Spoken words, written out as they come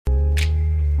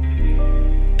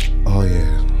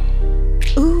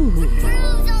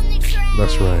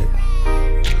That's right.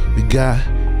 We got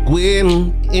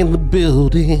Gwen in the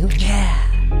building. Yeah.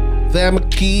 That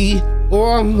McKee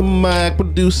on the mic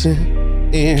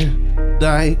producing. And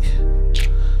Dyke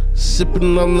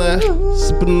sipping on that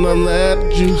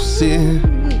juicy.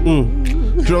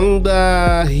 Drunk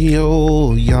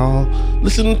Dio, y'all.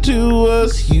 Listen to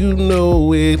us, you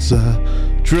know it's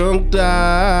a Drunk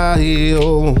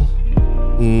Dio.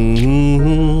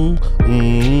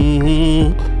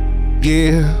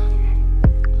 Yeah.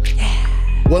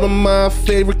 One of my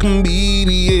favorite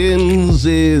comedians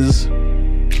is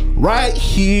right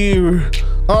here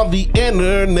on the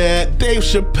internet, Dave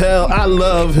Chappelle. I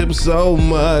love him so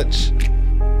much.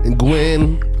 And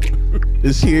Gwen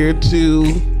is here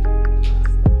too.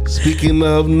 Speaking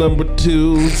of number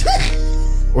 2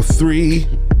 or 3,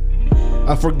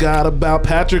 I forgot about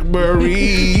Patrick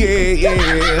Murray.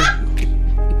 Yeah.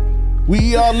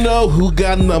 We all know who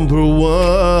got number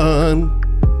 1.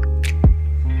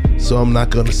 So I'm not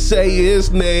gonna say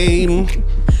his name.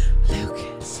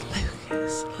 Lucas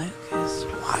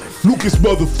Waterfill. Lucas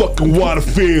motherfucking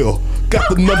Waterfill got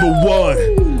the number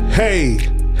 1. Hey,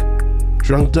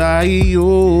 Drunk Dio.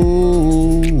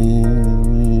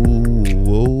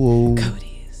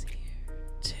 Cody is here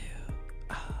too.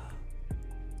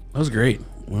 That was great.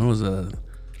 When was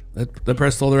that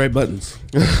pressed all the right buttons.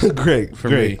 Great for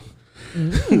me.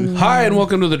 Hi, and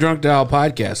welcome to the Drunk Dial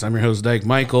Podcast. I'm your host, Dyke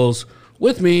Michaels.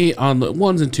 With me on the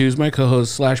ones and twos, my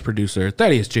co-host / producer,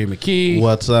 Thaddeus J. McKee.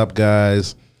 What's up,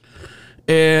 guys?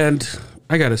 And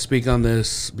I got to speak on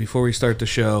this before we start the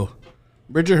show.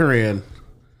 Bridget Horan,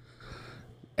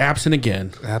 absent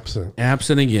again.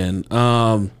 Absent again.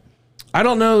 I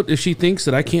don't know if she thinks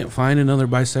that I can't find another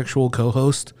bisexual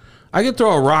co-host. I could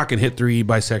throw a rock and hit 3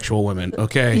 bisexual women,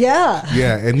 okay? Yeah.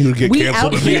 Yeah, and you get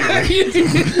canceled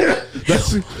immediately.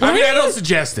 I don't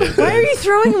suggest it. Why are you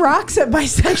throwing rocks at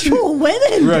bisexual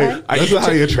women? Right. That's not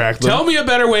how you attract them. Tell me a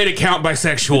better way to count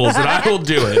bisexuals, and I will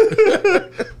do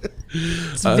it.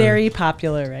 It's very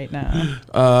popular right now.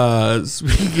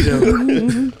 Speaking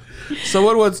of,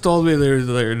 someone once told me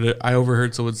I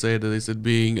overheard someone say that they said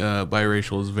being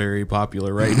biracial is very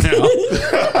popular right now,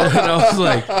 and I was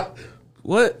like,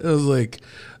 "What?" I was like,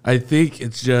 "I think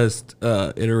it's just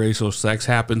interracial sex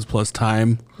happens plus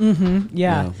time." Mm-hmm.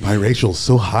 Yeah. Biracial's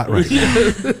so hot right now.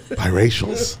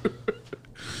 Biracials.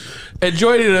 And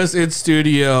joining us in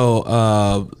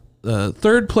studio,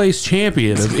 third place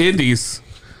champion of Indies,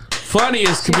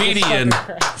 funniest comedian,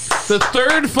 the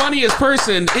third funniest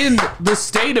person in the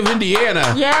state of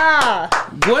Indiana. Yeah.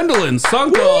 Gwendolyn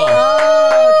Sunkel.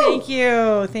 Oh,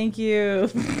 thank you.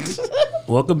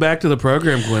 Welcome back to the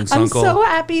program, Gwen Sunkel. I'm so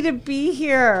happy to be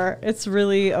here. It's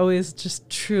really always just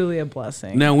truly a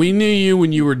blessing. Now, we knew you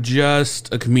when you were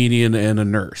just a comedian and a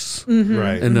nurse,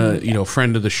 Right. and a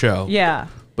friend of the show. Yeah.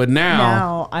 But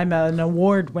now I'm an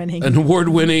award-winning.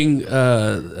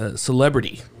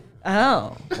 Celebrity.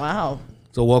 Oh, wow.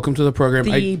 So welcome to the program.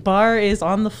 The bar is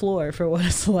on the floor for what a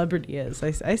celebrity is.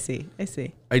 I see.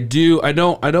 I don't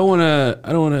want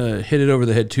to hit it over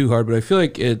the head too hard, but I feel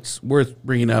like it's worth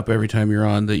bringing up every time you're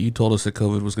on that you told us that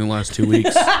COVID was going to last 2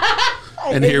 weeks.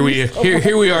 And here we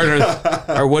are in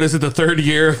our what is it, the third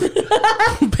year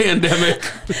of pandemic?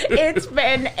 It's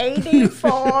been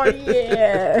 84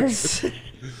 years.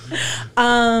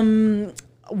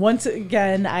 Once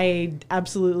again, I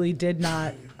absolutely did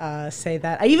not say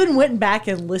that. I even went back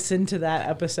and listened to that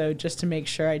episode just to make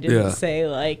sure I didn't say,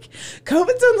 like,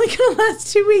 COVID's only going to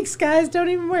last 2 weeks, guys. Don't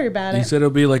even worry about it. You said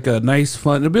it'll be like a nice,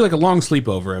 fun, it'll be like a long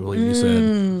sleepover, I believe you said.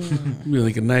 It'll be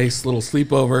like a nice little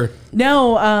sleepover.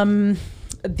 No,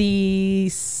 the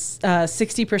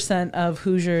 60% of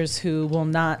Hoosiers who will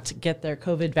not get their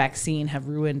COVID vaccine have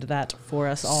ruined that for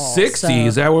us all. 60? So,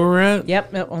 is that where we're at?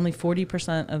 Yep. Only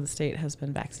 40% of the state has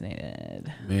been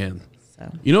vaccinated. Man.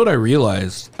 So. You know what I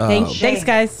realized? Thanks,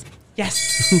 guys.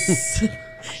 Yes.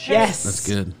 Yes. That's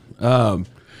good.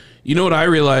 You know what I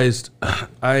realized?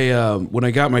 When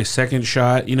I got my second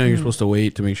shot, you're supposed to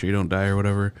wait to make sure you don't die or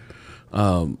whatever.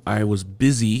 I was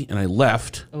busy and I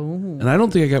left. Ooh. And I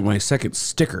don't think I got my second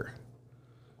sticker.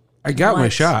 I got my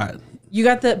shot. You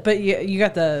got you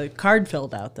got the card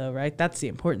filled out though, right? That's the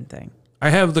important thing. I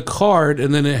have the card,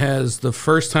 and then it has the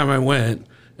first time I went,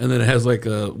 and then it has like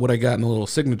what I got in a little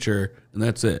signature, and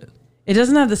that's it. It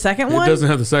doesn't have the second one? It doesn't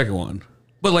have the second one.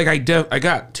 But like I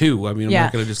got 2. I mean, I'm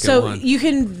not going to just get one. So you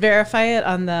can verify it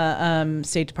on the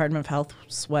State Department of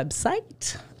Health's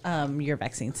website, your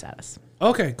vaccine status.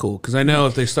 Okay, cool. Because I know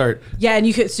if they start. Yeah, and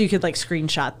you could like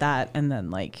screenshot that and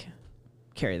then like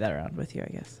carry that around with you,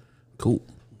 I guess. Cool.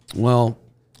 Well,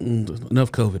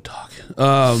 enough COVID talk.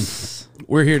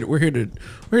 We're here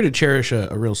to cherish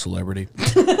a real celebrity.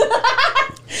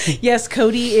 Yes,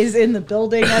 Cody is in the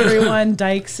building, everyone.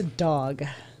 Dyke's dog.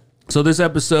 So this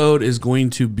episode is going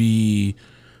to be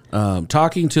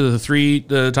talking to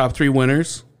the top 3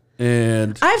 winners.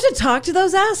 And I have to talk to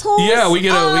those assholes? yeah, we're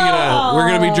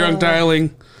gonna be drunk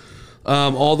dialing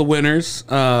all the winners.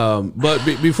 But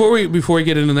before we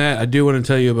get into that, I do want to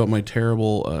tell you about my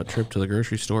terrible trip to the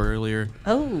grocery store earlier.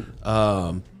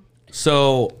 Oh.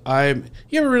 So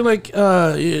you ever like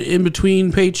in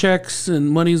between paychecks and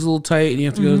money's a little tight and you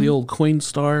have to go to the old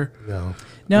Coinstar?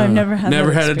 No, I've never had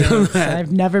to do that.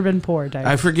 I've never been poor, Dyke.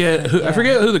 I forget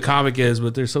who the comic is,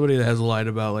 but there's somebody that has a line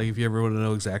about like if you ever want to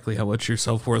know exactly how much your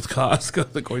self-worth costs, go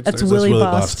to the Coinstar. That's Willie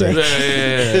Boston.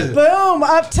 Yeah. Boom,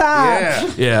 up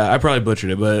top. Yeah, I probably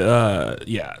butchered it, but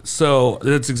yeah. So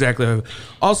that's exactly how.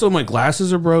 Also, my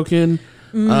glasses are broken.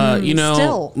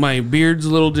 Still. My beard's a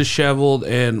little disheveled,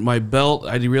 and my belt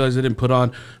I realized I didn't put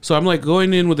on. So I'm like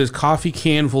going in with this coffee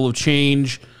can full of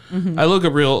change. I look a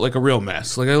real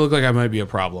mess. Like I look like I might be a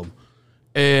problem.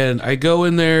 And I go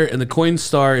in there, and the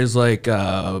Coinstar is like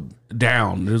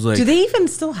down. There's like, do they even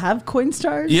still have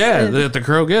Coinstars? yeah, at the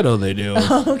Crow Ghetto they do.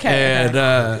 Oh, okay.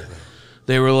 And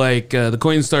they were like, the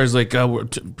Coinstar's like,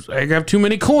 I have too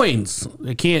many coins.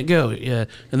 I can't go. Yeah,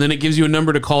 and then it gives you a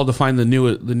number to call to find the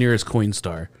nearest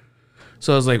Coinstar.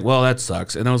 So I was like, well, that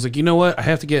sucks. And I was like, you know what? I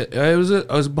have to get. I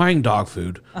was buying dog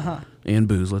food and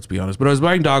booze. Let's be honest. But I was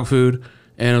buying dog food,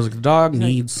 and I was like, the dog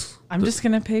needs. I'm just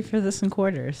gonna pay for this in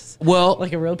quarters. Well,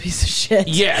 like a real piece of shit.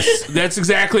 Yes, that's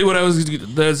exactly what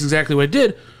That's exactly what I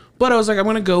did. But I was like, I'm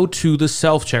gonna go to the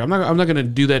self check. I'm not gonna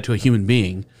do that to a human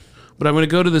being. But I'm going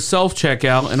to go to the self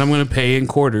checkout and I'm going to pay in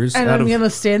quarters. And I'm going to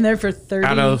stand there for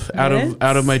 30 minutes.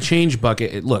 Out of my change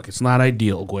bucket. Look, it's not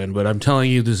ideal, Gwen, but I'm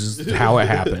telling you, this is how it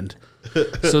happened.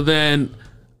 So then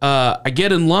I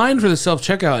get in line for the self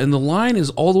checkout, and the line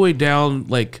is all the way down,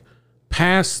 like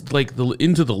past like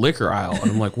into the liquor aisle,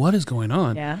 and I'm like, what is going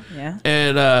on? Yeah.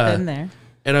 And been there.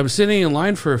 And I'm sitting in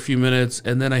line for a few minutes,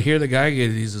 and then I hear the guy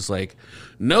he's just like,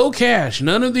 no cash.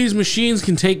 None of these machines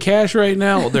can take cash right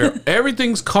now.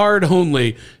 Everything's card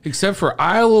only, except for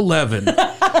aisle 11.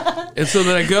 And so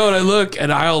then I go and I look at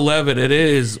aisle 11. It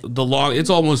is it's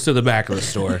almost to the back of the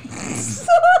store.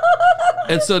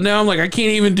 And so now I'm like, I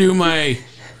can't even do my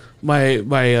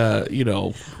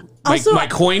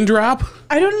coin drop.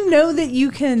 I don't know that you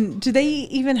can. Do they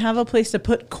even have a place to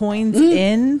put coins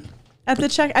in? At the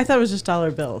check, I thought it was just dollar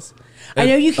bills. I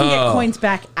know you can get coins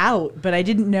back out, but I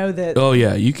didn't know that. Oh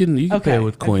yeah, you can pay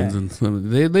with coins and some.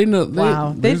 They know.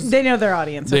 Wow, they know their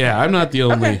audience. Yeah, I'm not the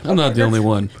only. I'm not the only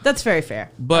one. That's very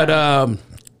fair. But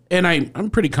and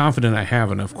I'm pretty confident I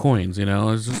have enough coins. You know,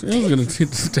 it was going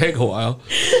to take a while.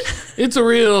 It's a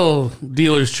real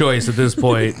dealer's choice at this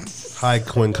point. High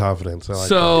coin confidence. I like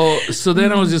that. So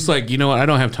then I was just like, you know what? I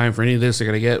don't have time for any of this. We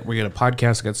got a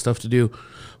podcast. I got stuff to do.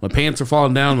 My pants are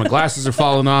falling down. My glasses are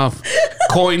falling off.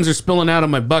 Coins are spilling out of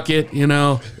my bucket. You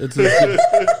know, it's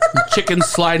chickens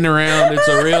sliding around. It's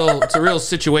a real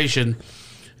situation.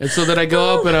 And so then I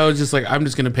go up and I was just like, I'm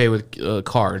just gonna pay with a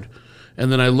card.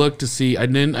 And then I looked to see. I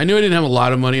knew I didn't have a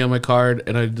lot of money on my card,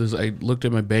 and I looked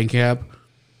at my bank app.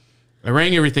 I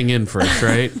rang everything in first,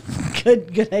 right?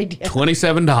 Good idea.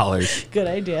 $27. Good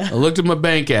idea. I looked at my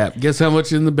bank app. Guess how much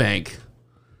is in the bank?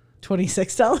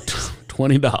 $26.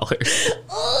 $20.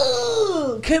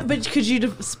 Oh, could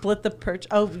you split the purchase?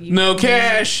 Oh, no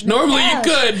cash. Normally you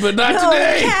could, but not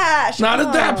today. Cash. Not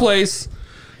at that place.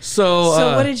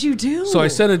 So what did you do? So I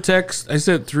sent a text. I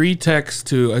sent 3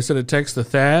 texts I sent a text to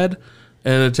Thad,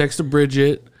 and a text to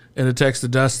Bridget, and a text to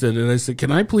Dustin, and I said,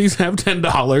 "Can I please have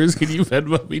 $10? Can you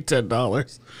Venmo me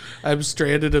 $10? I'm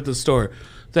stranded at the store."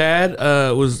 Thad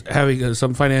was having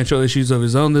some financial issues of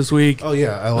his own this week. Oh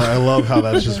yeah, I love how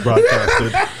that's just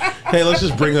broadcasted. Hey, let's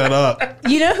just bring that up.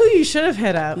 You know who you should have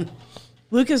hit up?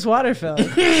 Lucas Waterfill,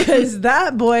 because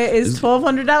that boy is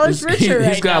 $1,200 richer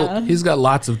now. He's got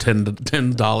lots of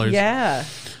 $10. Yeah.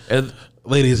 And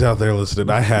ladies out there listening,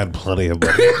 I had plenty of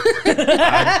money.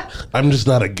 I'm just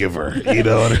not a giver, you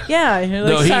know. Yeah, you're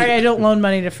like, sorry, I don't loan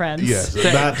money to friends. Yes,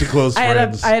 not to close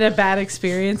friends. I had a bad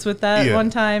experience with that one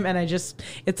time, and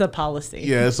it's a policy.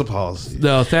 Yeah, it's a policy.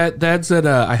 No, that said,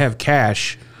 I have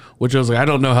cash, which I was like, I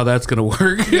don't know how that's going to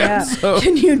work. Yeah. So,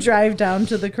 can you drive down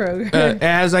to the Kroger?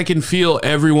 As I can feel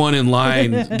everyone in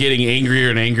line getting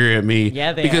angrier and angrier at me.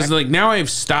 Yeah, because like now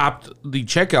I've stopped the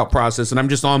checkout process and I'm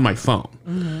just on my phone.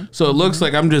 Mm-hmm. So it looks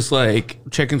like I'm just like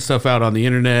checking stuff out on the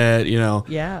internet, you know,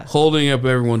 holding up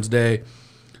everyone's day.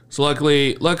 So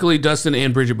luckily Dustin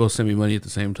and Bridget both sent me money at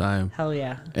the same time. Hell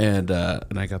yeah. And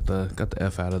I got the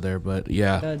F out of there. But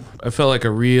yeah, good. I felt like a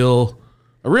real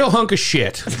A real hunk of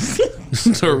shit.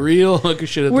 It's a real hunk of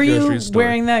shit at the grocery store. Were you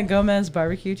wearing that Gomez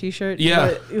barbecue t-shirt?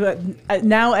 Yeah.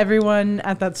 Now everyone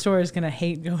at that store is going to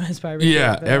hate Gomez barbecue.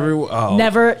 Yeah, everyone. Oh.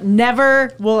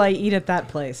 Never will I eat at that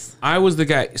place. I was the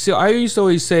guy. See, I used to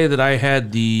always say that I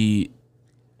had the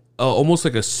almost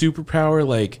like a superpower.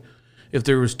 Like if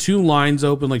there was 2 lines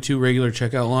open, like 2 regular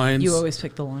checkout lines, You always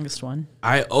pick the longest one.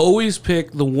 I always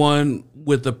pick the one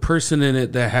with the person in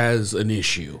it that has an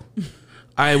issue.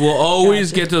 I will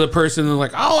always get to the person and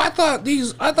like, oh, I thought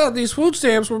these food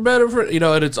stamps were better for,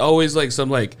 and it's always like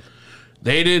some like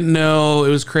they didn't know it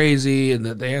was crazy and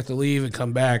that they have to leave and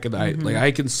come back, and I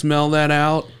can smell that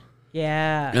out.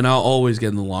 Yeah. And I'll always get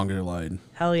in the longer line.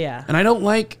 Hell yeah. And I don't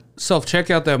like self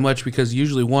checkout that much because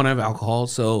usually one I have alcohol,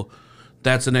 so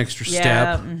that's an extra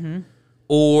step. Mm-hmm.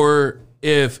 Or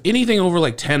if anything over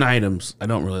like 10 items, I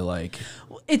don't really like.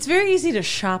 It's very easy to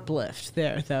shoplift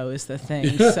there, though, is the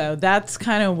thing. So that's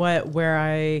kind of where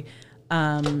I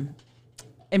am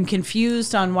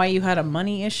confused on why you had a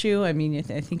money issue. I mean,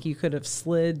 I think you could have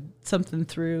slid something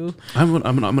through. I'm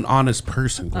an honest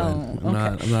person, Gwen. Oh,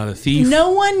 okay. I'm not a thief.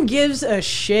 No one gives a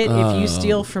shit if you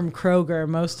steal from Kroger,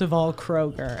 most of all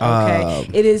Kroger, okay?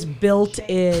 It is built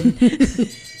in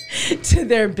to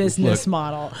their business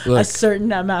model. A certain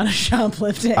amount of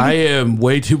shoplifting. I am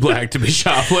way too black to be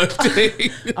shoplifting.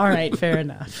 All right, fair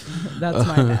enough. That's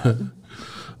my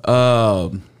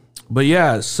bad. But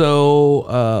yeah,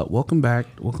 so welcome back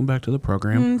to the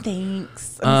program.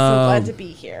 Thanks. I'm so glad to be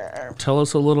here. Tell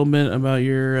us a little bit about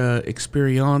your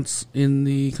experience in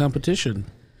the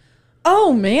competition.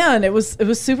 Oh man, it was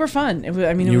super fun. You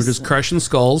were just crushing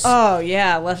skulls. Oh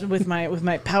yeah, left with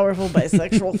my powerful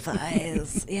bisexual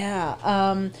thighs.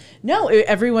 Yeah. No,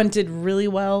 everyone did really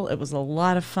well. It was a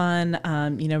lot of fun.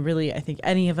 Really, I think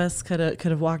any of us could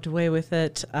have walked away with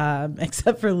it,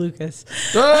 except for Lucas.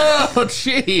 Oh,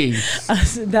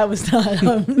 jeez. That was not.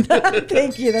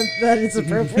 Thank you. That is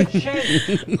appropriate.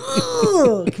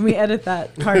 Can we edit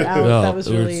that part out? No, that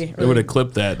was really. I would have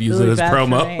clipped that. Use really it as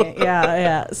promo.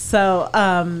 Yeah. So,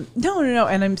 no.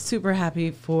 And I'm super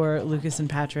happy for Lucas and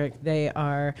Patrick. They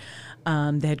are.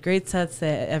 They had great sets.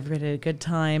 Everybody had a good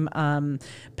time.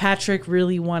 Patrick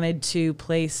really wanted to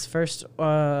place first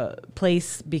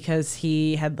place because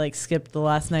he had skipped the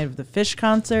last night of the Fish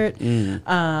concert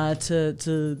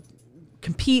to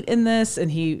compete in this,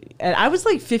 and I was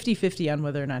 50-50 on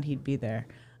whether or not he'd be there.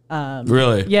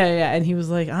 Really? Yeah. And he was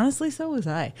like, honestly, so was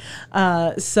I.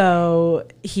 So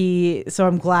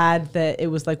I'm glad that it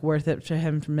was worth it for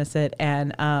him to miss it.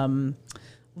 And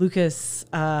Lucas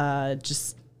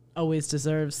just always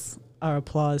deserves our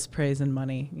applause, praise, and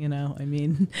money.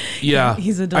 Yeah,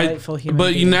 he's a delightful human.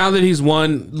 But being. Now that he's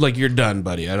won, you're done,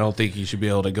 buddy. I don't think you should be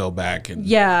able to go back and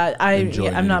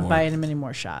I'm not buying him any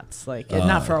more shots.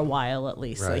 Not for a while at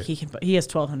least. Right. He has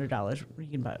 $1,200 he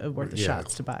can buy worth of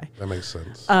shots to buy. That makes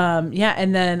sense.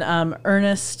 And then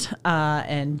Ernest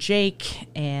and Jake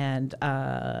and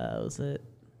Is it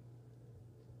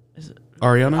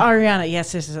Ariana,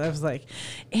 yes. I was like,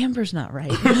 Amber's not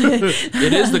right.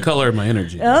 It is the color of my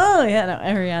energy. Oh, yeah, no,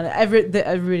 Ariana.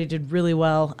 Everybody did really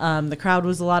well. The crowd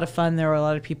was a lot of fun. There were a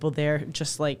lot of people there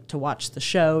just to watch the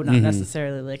show, not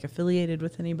necessarily affiliated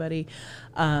with anybody.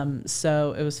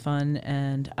 So it was fun.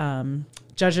 And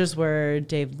judges were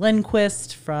Dave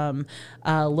Lindquist from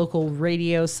local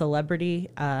radio celebrity,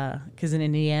 because in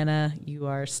Indiana, you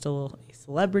are still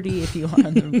celebrity if you are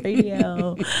on the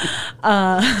radio,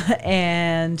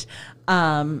 and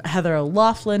Heather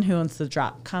O'Loughlin, who owns the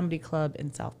Drop Comedy Club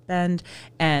in South Bend,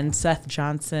 and Seth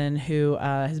Johnson, who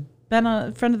has been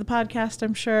a friend of the podcast,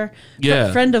 I'm sure.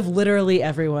 Yeah. Friend of literally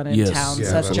everyone in town. Yeah,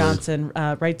 Seth Johnson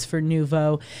writes for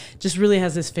Nuvo, just really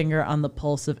has his finger on the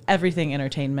pulse of everything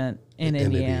entertainment in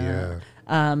Indiana.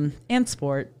 And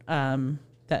sport,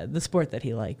 the sport that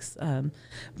he likes.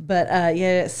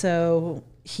 So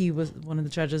he was one of the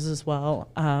judges as well.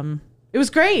 It was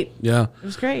great. Yeah, it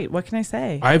was great. What can I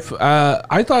say? I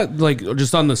thought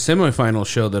just on the semifinal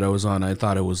show that I was on, I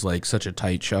thought it was such a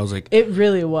tight show. I was it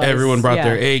really was. Everyone brought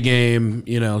their A game,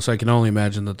 so I can only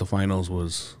imagine that the finals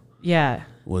was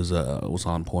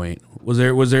on point. Was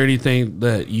there anything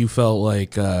that you felt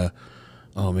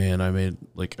oh man, I made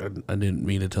I didn't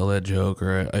mean to tell that joke,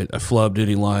 or I flubbed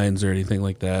any lines or anything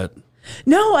like that?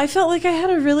 No, I felt like I had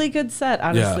a really good set.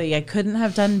 Honestly, I couldn't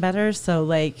have done better. So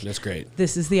that's great.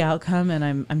 This is the outcome,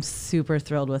 and I'm super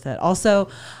thrilled with it. Also,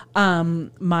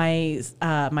 my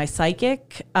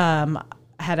psychic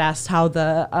had asked how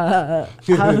the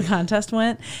contest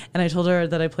went, and I told her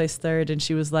that I placed third, and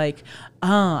she was like,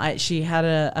 "Oh," she had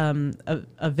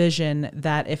a vision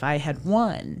that if I had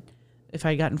won, if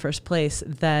I got in first place,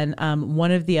 then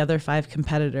one of the other 5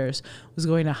 competitors was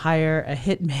going to hire a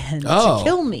hitman to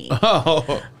kill me.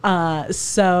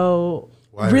 So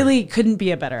really couldn't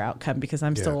be a better outcome because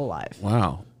I'm still alive.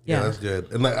 Wow. Yeah, that's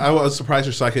good. And I was surprised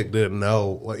your psychic didn't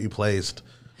know what you placed.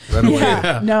 Right away.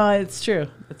 Yeah, no, it's true.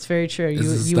 It's very true. You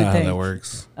would think that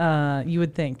works. You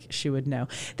would think she would know.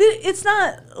 It's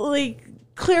not like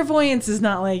clairvoyance is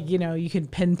not like, you can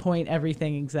pinpoint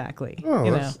everything exactly. Oh,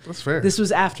 that's fair. This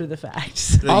was after the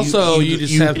fact. Also, you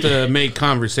just have to make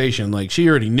conversation. Like, she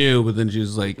already knew, but then she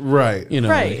was like, right.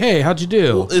 Like, hey, how'd you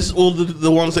do? Well,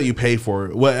 the ones that you pay for,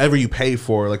 whatever you pay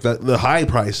for, like the high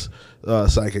price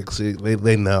psychics,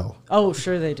 they know. Oh,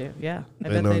 sure they do. Yeah, I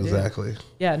bet know they exactly. do.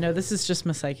 Yeah, no, this is just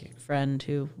my psychic friend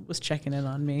who was checking in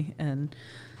on me. And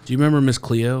do you remember Miss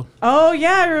Cleo? Oh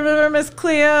yeah, I remember Miss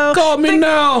Cleo. Call me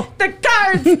now. The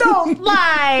cards don't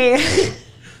lie.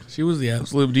 She was the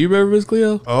absolute. Do you remember Miss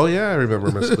Cleo? Oh yeah, I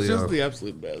remember Miss Cleo. She was the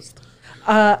absolute best.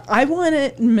 I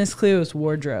wanted Miss Cleo's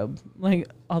wardrobe, like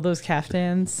all those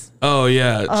caftans. Oh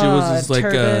yeah, she was just like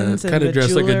kind of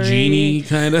dressed like a genie,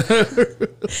 kind of.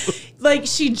 Like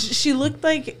she looked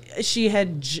like she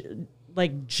had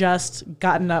just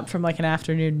gotten up from like an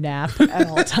afternoon nap at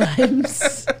all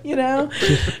times.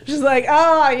 She's like,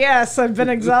 oh yes, I've been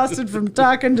exhausted from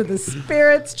talking to the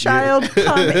spirits, child.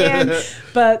 Come in,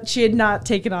 but she had not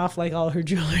taken off like all her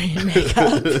jewelry and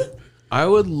makeup. I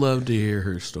would love to hear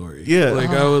her story. Yeah.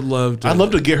 Like, I would love to. I'd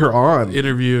love to get her on.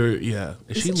 Interview her. Yeah.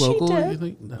 Is she local? dead? You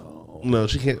think? No. No,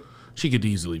 she can't. She could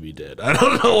easily be dead. I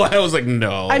don't know why I was like,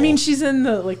 no. I mean, she's in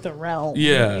the realm.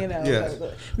 Yeah. Yeah.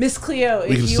 Miss Cleo, We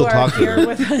can if you still are talk to here her.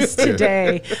 with us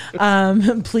today,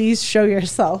 please show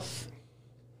yourself.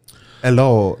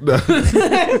 Hello.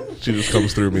 She just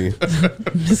comes through me.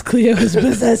 Miss Cleo is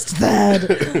possessed bad.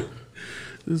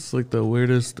 This is like the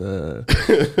weirdest ghost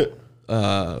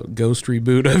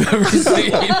reboot I've ever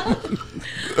seen.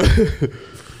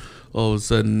 All of a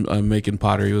sudden, I'm making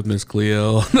pottery with Miss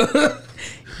Cleo.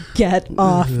 Get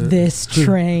off this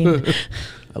train.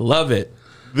 I love it.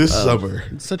 This summer.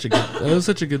 It's that was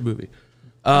such a good movie.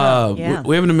 Yeah.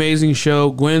 We have an amazing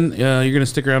show. Gwen, you're going to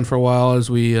stick around for a while as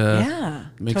we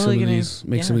make totally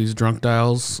some of these drunk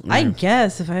dials. I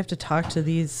guess if I have to talk to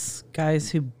these guys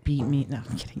who beat me, no,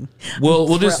 I'm kidding. Well,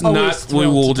 we'll just not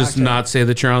not say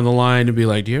that you're on the line and be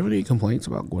like, "Do you have any complaints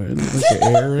about Gwen?"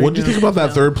 What do you think about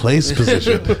that third place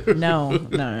position?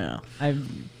 No.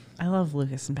 I love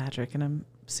Lucas and Patrick, and I'm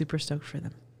super stoked for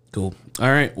them. Cool. All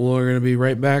right. Well, we're gonna be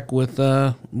right back with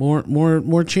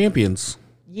more champions.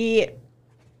 Yeah.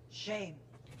 Shame.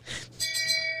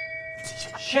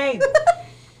 Shame.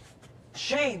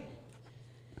 Shame.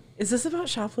 Is this about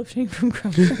shoplifting from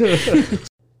Kroger?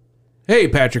 Hey,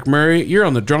 Patrick Murray, you're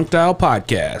on the Drunk Dial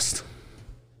podcast.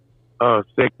 Oh,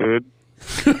 sick, dude.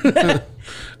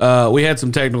 We had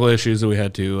some technical issues, and we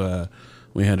had to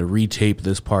retape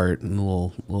this part, and a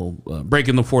little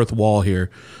breaking the fourth wall here.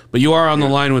 But you are on the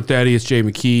line with Thaddeus J.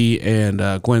 McKee and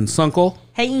Gwen Sunkel.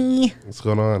 Hey. What's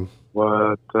going on?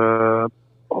 What?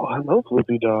 Oh, hello,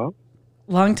 Flippy Dog.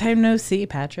 Long time no see,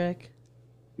 Patrick.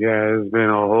 Yeah, it's been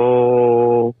a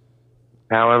whole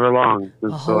however long since A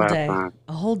the whole last day. time.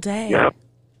 A whole day. Yep.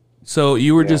 So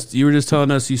you were just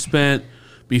telling us you spent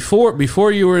before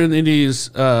you were in Indy's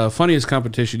funniest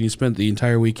competition, you spent the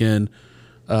entire weekend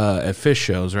at fish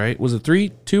shows, right? Was it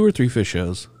 2 or 3 fish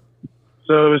shows?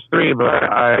 So it was 3, but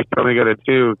I could only go to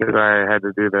 2 because I had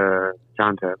to do the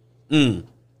contest. Mm.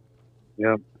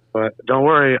 Yep. But don't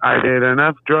worry, I did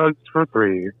enough drugs for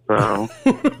 3. So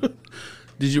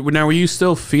Were you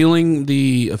still feeling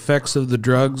the effects of the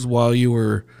drugs while you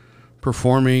were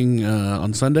performing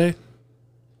on Sunday?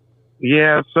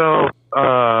 yeah. So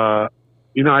I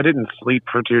didn't sleep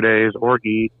for 2 days or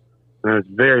eat, and I was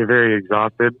very, very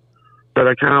exhausted. But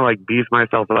I kind of like beefed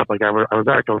myself up. Like I was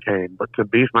at cocaine, but to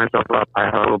beef myself up, I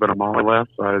had a little bit of Molly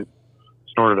left. So I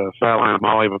snorted a fat line of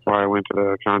Molly before I went to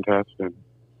the contest, and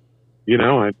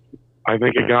I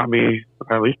think it got me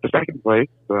at least the 2nd place.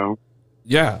 So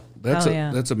Yeah, that's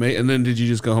yeah. that's amazing. And then did you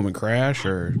just go home and crash,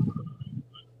 or?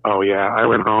 oh yeah, I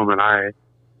went home and I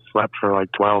slept for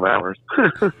like 12 hours.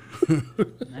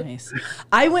 Nice.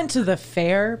 I went to the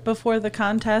fair before the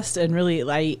contest, and really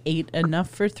I ate enough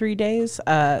for 3 days. So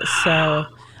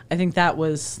I think that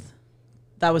was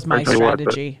my tell you what,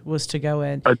 strategy, was to go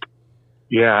in.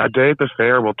 Yeah, a day at the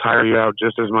fair will tire you out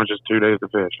just as much as 2 days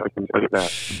of fish. I can tell you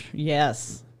that.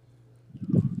 Yes.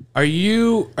 Are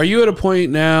you at a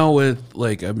point now with,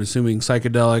 like, I'm assuming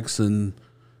psychedelics and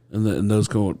those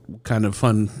kind of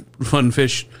fun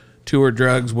fish tour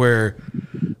drugs where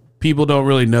people don't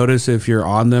really notice if you're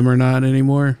on them or not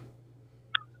anymore?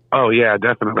 Oh yeah,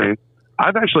 definitely.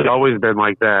 I've actually always been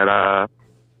like that.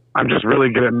 I'm just really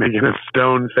good at making a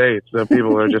stone face, so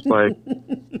people are just like,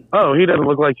 "Oh, he doesn't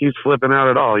look like he's flipping out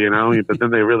at all," you know. But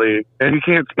then they really, and you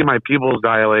can't see my pupils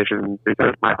dilation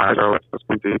because my eyes are always so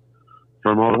squinty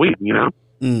from all the weed, you know.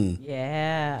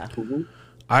 Yeah.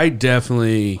 I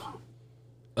definitely,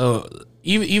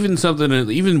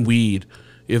 even weed.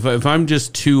 If I'm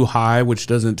just too high, which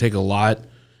doesn't take a lot,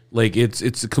 like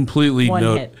it's completely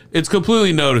it's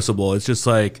completely noticeable. It's just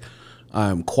like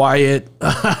I'm quiet.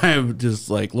 I'm just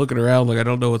like looking around, like I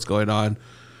don't know what's going on.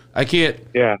 I can't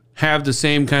have the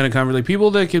same kind of conversation. Like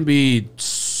people that can be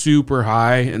super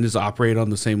high and just operate on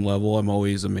the same level, I'm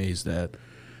always amazed at.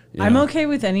 I'm okay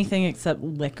with anything except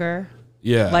liquor.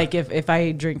 Yeah. Like if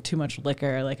I drink too much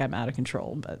liquor, like I'm out of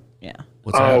control. But yeah.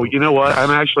 You know what?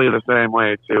 I'm actually the same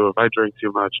way too. If I drink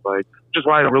too much, like, just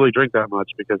why I don't really drink that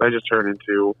much, because I just turn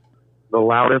into the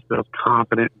loudest, most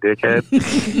confident dickhead.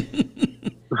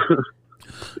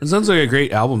 It sounds like a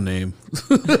great album name.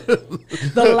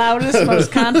 The loudest,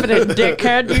 most confident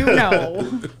dickhead you know.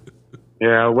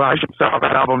 Yeah, well, I should sell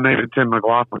that album name to Tim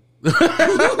McLaughlin.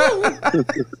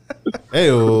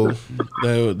 Hey-o.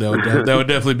 That would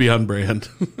definitely be on brand.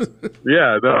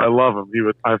 Yeah, no, I love him.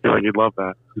 I feel like he'd love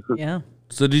that. Yeah.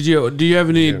 So do you have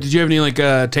any like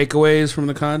takeaways from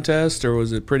the contest, or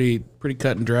was it pretty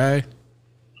cut and dry?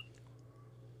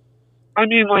 I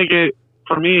mean, like,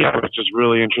 for me, I was just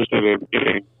really interested in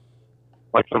getting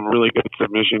like some really good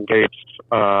submission tapes.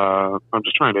 I'm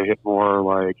just trying to hit more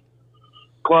like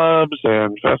clubs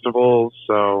and festivals.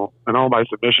 So, and all my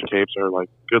submission tapes are like,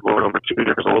 good Lord, over 2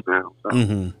 years old now.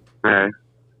 So,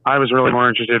 I was really more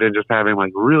interested in just having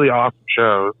like really awesome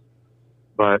shows.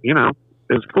 But, you know,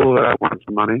 it's cool that I won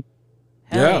some money.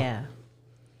 Hell yeah.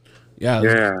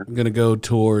 Yeah. I'm going to go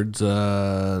towards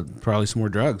probably some more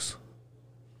drugs.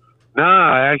 No,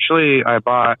 I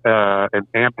bought an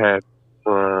amp head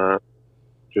to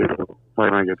play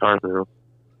my guitar through.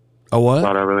 A what?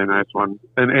 Bought a really nice one.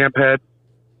 An amp head,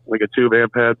 like a tube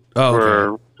amp head,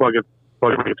 for plugging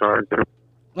my guitar into.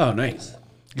 Oh, nice.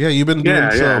 Yeah, you've been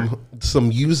doing some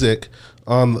music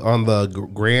on the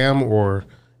gram or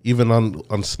even on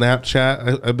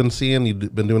Snapchat. I've been seeing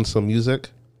you've been doing some music.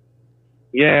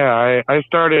 Yeah, I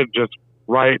started just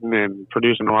writing and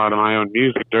producing a lot of my own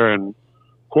music during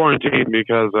quarantine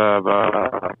because of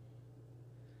I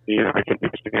couldn't do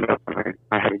stand up and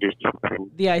I had to do something.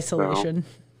 The isolation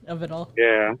of it all.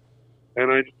 Yeah,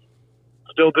 and I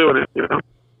still doing it, you know.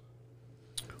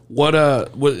 What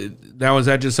now, is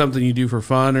that just something you do for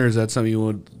fun, or is that something you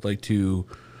would like to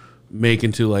make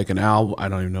into like an album? I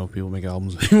don't even know if people make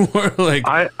albums anymore. Like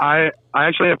I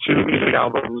actually have 2 music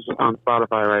albums on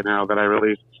Spotify right now that I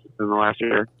released in the last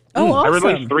year. Oh, awesome.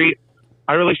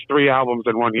 I released 3 albums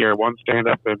in 1 year, 1 stand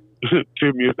up and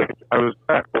 2 music. I was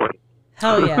that bored.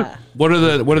 Hell yeah. What are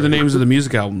the names of the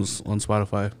music albums on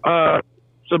Spotify?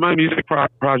 So my music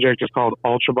project is called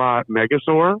Ultrabot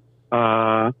Megasaur.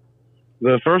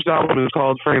 The first album is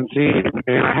called Francine,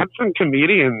 and I had some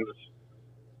comedians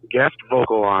guest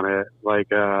vocal on it, like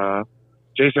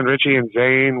Jason Ritchie and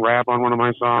Zane rap on one of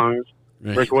my songs.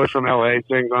 Right. Rick Wood from LA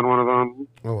sings on one of them.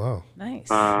 Oh wow, nice.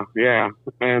 Yeah,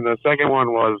 and the second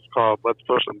one was called Let's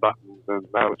Push Some Buttons, and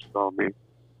that was just all me.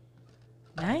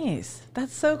 Nice.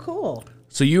 That's so cool.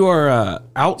 So you are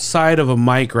outside of a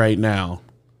mic right now.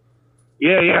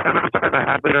 Yeah, and I'm sorry,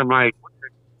 I have better mic.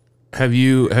 Have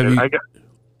you?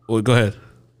 Well, go ahead.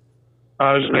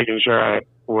 I was just making sure I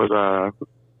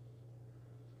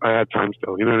had time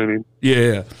still. You know what I mean?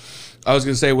 Yeah. I was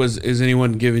gonna say, is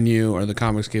anyone giving you, or the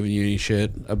comics giving you any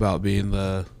shit about being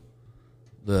the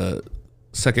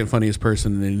second funniest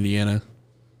person in Indiana?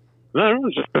 No,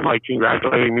 everyone's just been like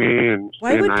congratulating me and.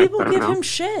 Why would nice, people give him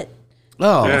shit?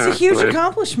 Oh, it's a huge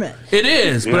accomplishment. It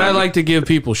is, but I like to give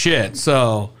people shit.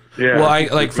 So, well, I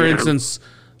like, for instance,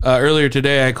 earlier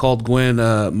today I called Gwen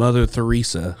Mother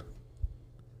Teresa.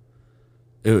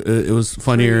 It was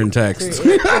funnier in text.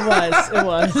 It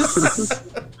was.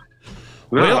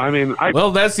 No, well, I mean,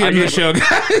 that's the end of the show,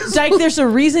 guys. Dyke, there's a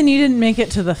reason you didn't make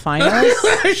it to the finals.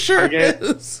 Sure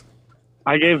is.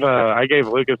 I gave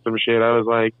Lucas some shit. I was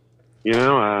like,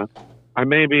 I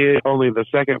may be only the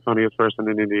second funniest person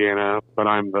in Indiana, but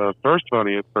I'm the first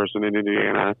funniest person in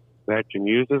Indiana that can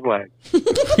use his legs.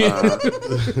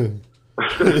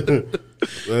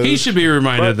 He should be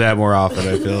reminded of that more often,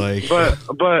 I feel like.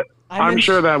 But I'm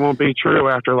sure that won't be true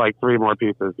after like 3 more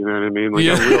pieces. You know what I mean? Like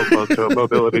I'm real close to a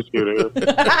mobility scooter.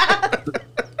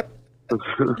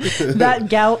 That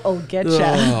gout will get you.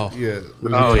 Yeah.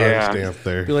 Stamp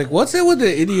there. You're like, what's it with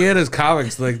the Indiana's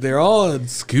comics? Like, they're all on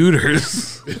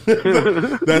scooters.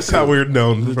 That's how we're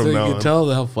known from so now you on. can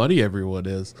tell how funny everyone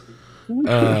is.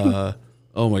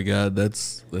 Oh my God,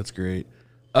 that's great.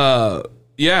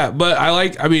 Yeah, but I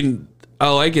like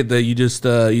it that you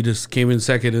just came in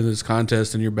second in this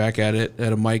contest and you're back at it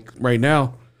at a mic right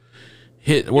now.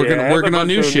 Working on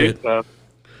new shit. Stuff.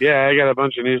 Yeah, I got a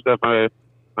bunch of new stuff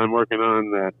I'm working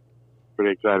on that I'm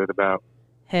pretty excited about.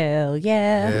 Hell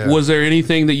yeah. Was there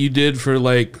anything that you did for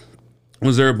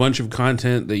was there a bunch of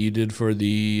content that you did for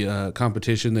the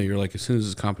competition that you're like, as soon as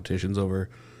this competition's over,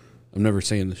 I'm never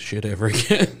saying this shit ever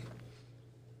again?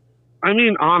 I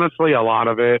mean, honestly, a lot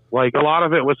of it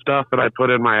was stuff that I put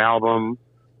in my album.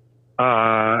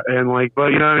 But you know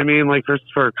what I mean? Like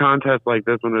for contests like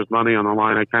this, when there's money on the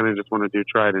line, I kind of just want to do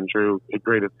tried and true, the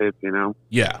greatest hits, you know?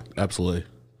 Yeah, absolutely.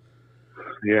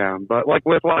 Yeah, but like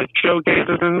with like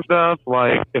showcases and stuff,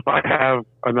 like if I have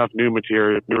enough newer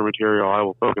material, I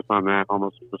will focus on that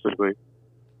almost specifically.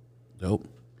 Dope.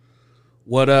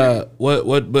 What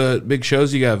big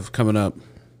shows you have coming up?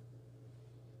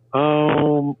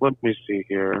 Let me see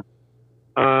here.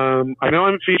 I know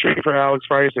I'm featuring for Alex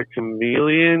Price at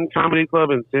Chameleon Comedy Club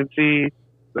in Cincy,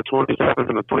 the 27th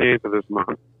and the 28th of this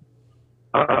month.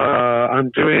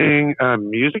 I'm doing a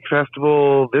music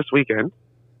festival this weekend.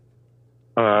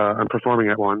 I'm performing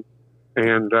at one.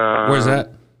 And where's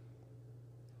that?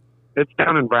 It's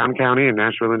down in Brown County in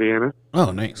Nashville, Indiana.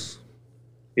 Oh, nice.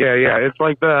 Yeah. It's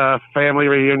like the family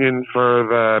reunion for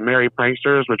the Merry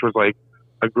Pranksters, which was like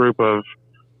a group of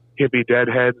hippie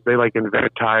deadheads. They like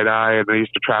invented tie-dye, and they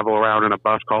used to travel around in a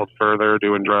bus called Further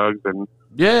doing drugs and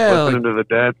listening to the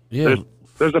dead. Yeah.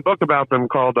 There's a book about them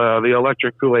called The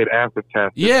Electric Kool-Aid Acid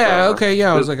Test. Yeah, okay,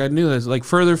 yeah. I was like, I knew this. Like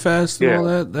Further Fest and all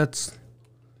that. That's...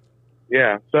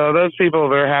 Yeah, so those people,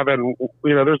 they're having,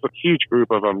 there's a huge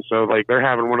group of them. So, like, they're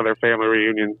having one of their family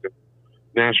reunions in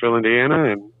Nashville,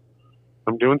 Indiana, and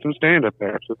I'm doing some stand-up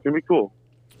there. So it's going to be cool.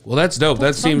 Well, that's dope.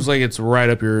 That seems like it's right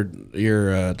up your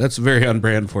that's very on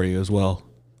brand for you as well.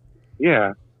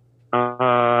 Yeah.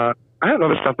 I have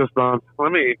other stuff this month.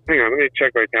 Let me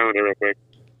check my calendar real quick.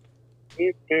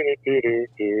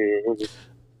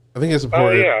 I think it's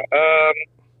important.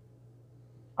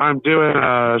 I'm doing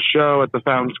a show at the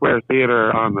Fountain Square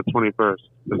Theater on the 21st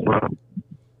as well.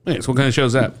 Nice. What kind of show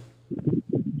is that?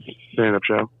 Stand-up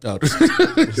show. Oh.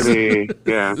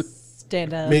 Yeah.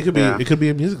 Stand up. I mean, it could be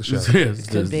a musical show.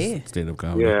 Could be stand-up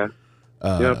comedy. Yeah.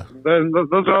 Yep.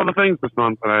 Those are all the things this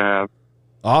month that I have.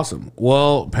 Awesome.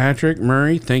 Well, Patrick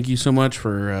Murray, thank you so much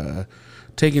for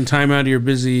taking time out of your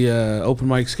busy open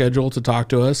mic schedule to talk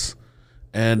to us.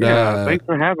 And thanks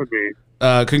for having me.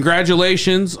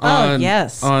 Congratulations on your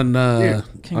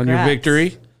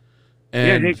victory.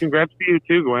 And hey, congrats to you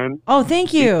too, Gwen. Oh,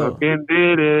 thank you. We fucking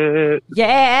did it.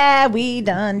 Yeah, we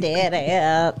done did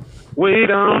it. We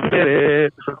done did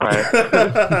it.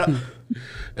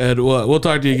 And we'll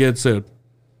talk to you again soon.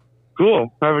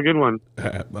 Cool. Have a good one.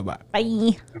 Bye-bye. Bye.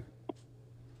 I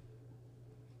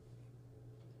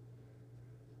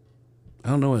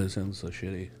don't know why it sounds so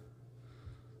shitty.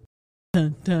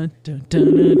 Dun, dun, dun,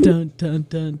 dun, dun, dun,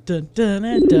 dun, dun, dun, dun,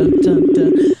 dun,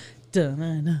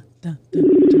 dun, dun,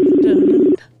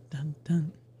 dun,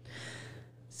 dun.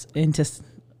 And just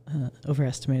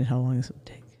overestimated how long this would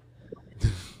take.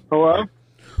 Hello?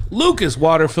 Lucas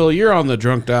Waterfill, you're on the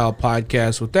Drunk Dial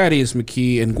podcast with Thaddeus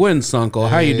McKee and Gwen Sunkel.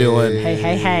 How you doing?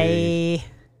 Hey.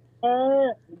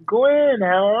 Gwen,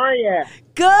 how are you?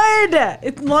 Good.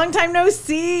 It's long time no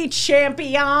see,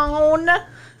 champion. I'm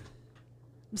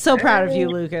so proud of you,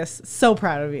 Lucas. So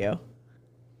proud of you.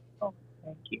 Oh,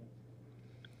 thank you.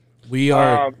 We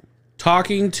are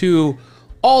talking to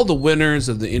all the winners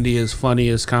of the India's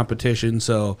Funniest competition.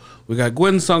 So we got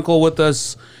Gwen Sunkel with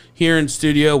us here in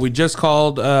studio. We just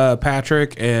called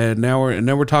Patrick, and now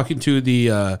we're talking to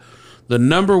the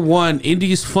number one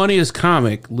India's funniest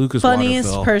comic, Lucas Funniest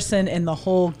Waterfill. person in the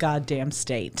whole goddamn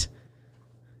state.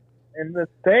 In the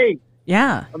state?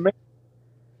 Yeah. I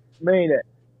made it.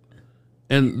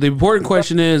 And the important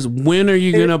question is, when are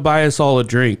you going to buy us all a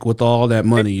drink with all that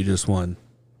money you just won?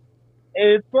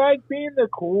 It's like being the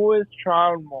coolest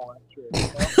child molester.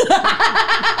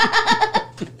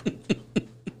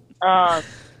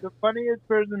 The funniest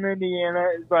person in Indiana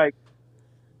is like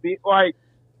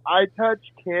I touch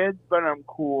kids, but I'm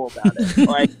cool about it.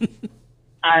 Like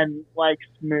I'm like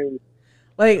smooth.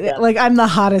 Like I'm the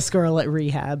hottest girl at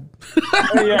rehab.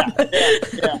 Yeah.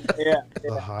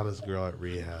 The hottest girl at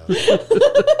rehab.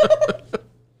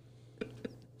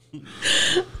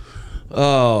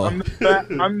 Oh, I'm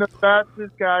the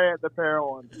fastest guy at the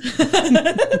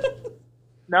Paralympics.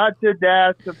 Not to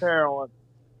dash the Paralympics.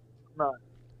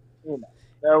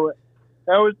 No,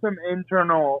 that was some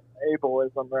internal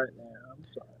ableism right there. I'm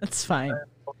sorry. That's fine.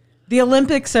 The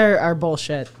Olympics are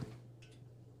bullshit.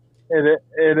 It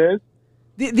is.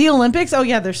 The Olympics, oh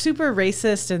yeah, they're super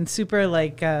racist and super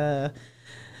like,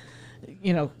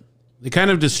 They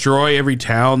kind of destroy every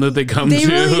town that they come to. They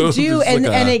really do, It's and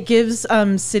like and it gives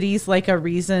cities like a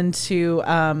reason to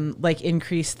like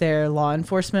increase their law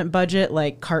enforcement budget,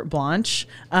 like carte blanche,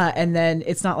 and then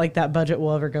it's not like that budget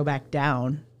will ever go back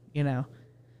down. You know.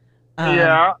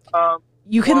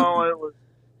 You can. Well, it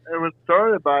was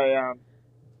started by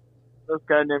this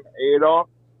guy named Adolf.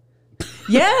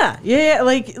 Yeah.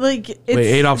 Like it's,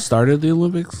 Wait, Adolf started the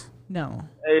Olympics? No,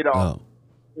 Adolf. Oh.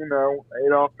 You know,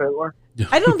 Adolf Hitler.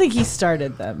 I don't think he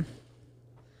started them.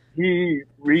 He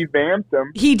revamped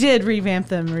them. He did revamp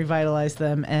them, revitalize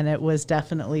them, and it was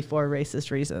definitely for racist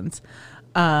reasons.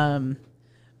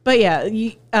 But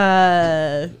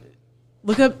yeah,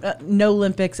 look up No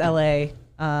Olympics LA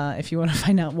if you want to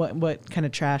find out what kind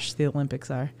of trash the Olympics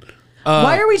are.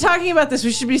 Why are we talking about this?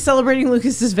 We should be celebrating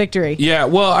Lucas's victory. Yeah,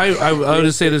 well, I'll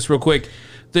just say this real quick.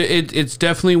 It's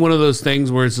definitely one of those things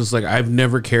where it's just like I've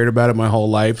never cared about it my whole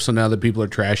life, so now that people are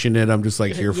trashing it, I'm just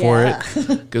like here for it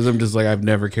because I'm just like I've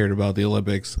never cared about the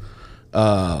Olympics.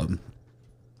 Were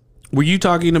you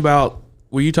talking about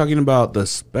the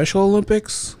Special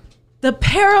Olympics? The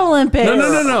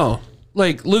Paralympics. No.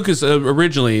 Like Lucas,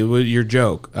 originally with your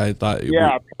joke, I thought.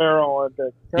 Yeah,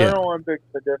 Paralympics. Paralympics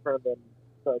are different than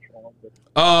Special Olympics.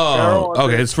 Oh,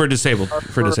 okay. It's for disabled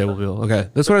people. Okay,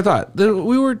 that's what I thought.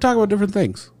 We were talking about different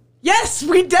things. Yes,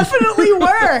 we definitely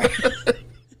were.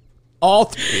 All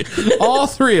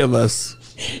three of us.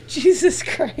 Jesus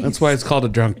Christ. That's why it's called a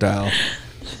drunk dial.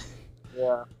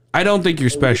 Yeah. I don't think you're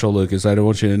special, Lucas. I don't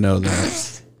want you to know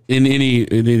that in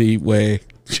any way,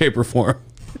 shape, or form.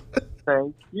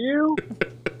 Thank you.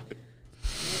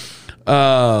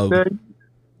 Thank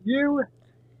you.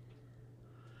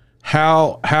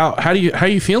 How are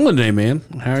you feeling today, man?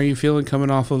 How are you feeling coming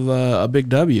off of a big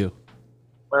W?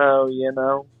 Well, you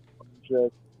know, I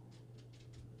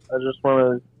just want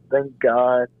to thank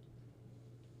God,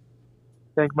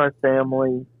 thank my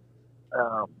family,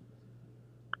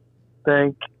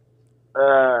 thank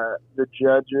the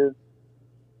judges.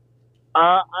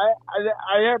 I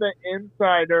had an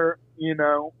insider, you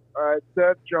know,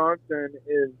 Seth Johnson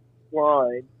is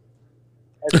blind.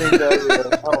 I think that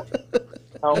will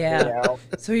help me out.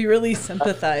 So he really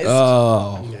sympathized.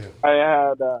 Oh. I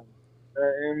had an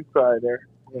insider,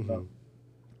 you know,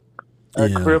 a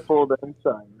crippled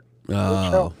insider.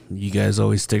 Oh, you guys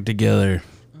always stick together.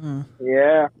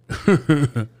 Yeah.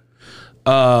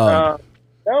 No,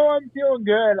 I'm feeling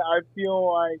good. I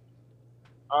feel like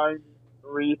I'm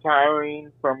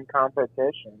retiring from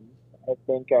competition. I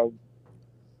think I've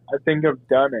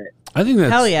done it. I think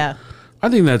that's Hell yeah. I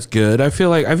think that's good. I feel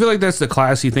like that's the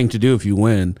classy thing to do if you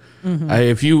win.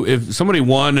 Mm-hmm. If somebody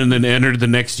won and then entered the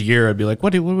next year, I'd be like,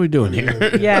 what are we doing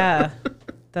here? Yeah,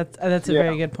 that's a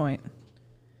very good point.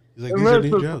 He's like, these are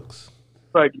new jokes.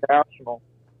 Like national.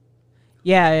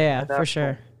 Yeah, for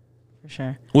sure.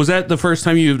 Was that the first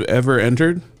time you've ever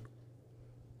entered?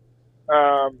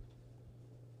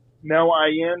 No,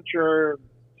 I entered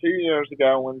 2 years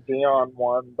ago when Dion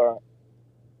won, but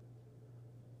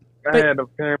I had a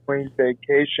family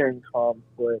vacation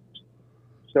conflict,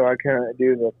 so I couldn't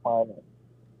do the final.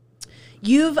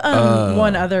 You've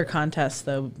won other contests,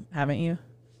 though, haven't you?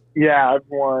 Yeah, I've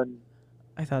won.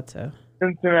 I thought so.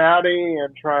 Cincinnati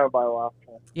and Trial by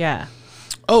Lifetime. Yeah.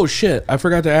 Oh shit! I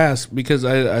forgot to ask because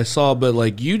I saw, but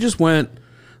like you just went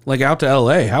like out to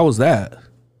LA. How was that?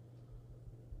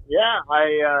 Yeah,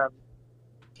 I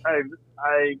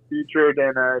featured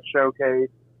in a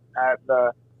showcase at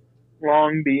the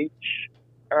Long Beach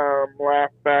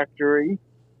Laugh Factory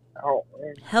out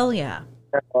in Hell yeah.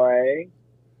 LA,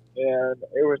 and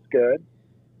it was good.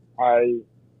 I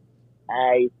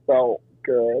felt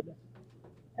good.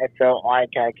 I felt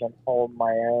like I can hold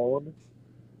my own,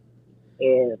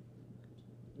 and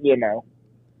you know.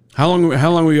 How long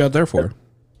were you out there for?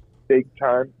 Big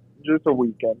time, just a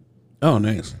weekend. Oh,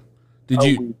 nice. Did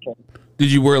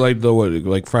you work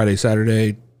like Friday,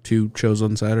 Saturday? 2 shows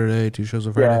on Saturday, 2 shows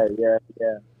on Friday? Yeah.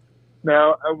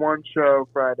 No, one show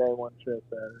Friday, one show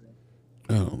Saturday.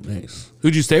 Oh, nice.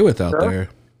 Who'd you stay with out there?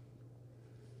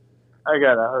 I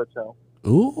got a hotel.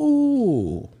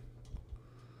 Ooh.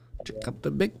 Check out the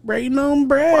big brain on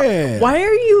Brad. Why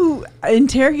are you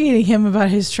interrogating him about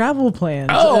his travel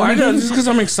plans? Oh, I know. Just because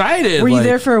I'm excited. Were you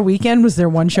there for a weekend? Was there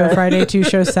 1 show Friday, 2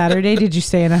 shows Saturday? Did you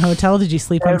stay in a hotel? Did you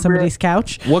sleep on somebody's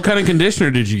couch? What kind of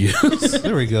conditioner did you use?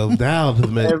 There we go. Down to the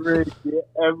minute.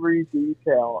 Every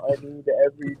detail. I need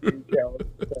every detail.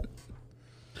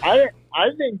 I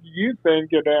think you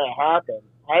think it didn't happen.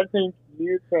 I think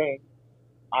you think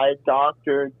I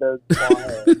doctored those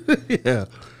flyers. Yeah.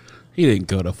 He didn't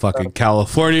go to fucking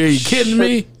California. Are you kidding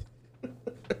me?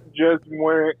 Just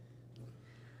went.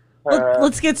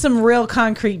 Let's get some real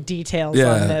concrete details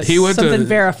on this. He went Something to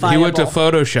verifiable. He went to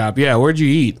Photoshop. Yeah, where'd you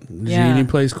eat? Did you eat any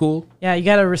place cool? Yeah, you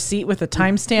got a receipt with a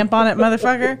timestamp on it,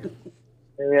 motherfucker?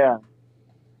 Yeah.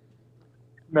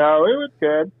 No, it was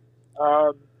good.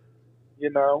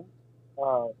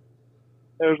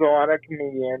 There's a lot of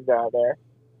comedians out there.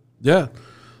 Yeah.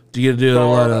 Do you get to do a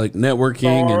lot of like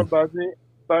networking? Saw And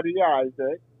Buddy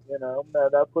Isaac,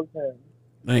 met up with him.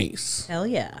 nice. Hell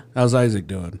yeah. How's Isaac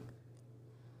doing?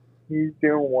 He's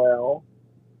doing well.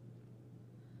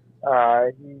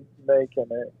 He's making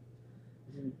it.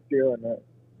 He's doing it.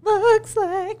 Looks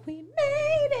like we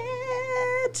made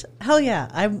it. Hell yeah.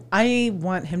 I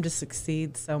want him to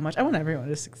succeed so much. I want everyone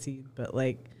to succeed, but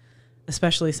like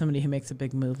especially somebody who makes a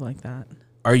big move like that.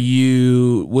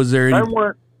 Was there any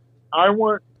I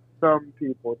want some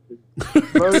people to.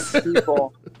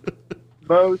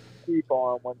 Most people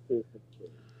I want to succeed.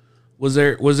 Was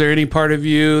there any part of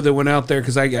you that went out there?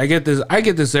 Because I get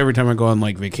this every time I go on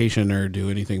like vacation or do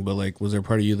anything. But like, was there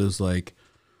part of you that's like,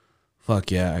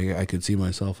 fuck yeah, I could see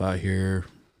myself out here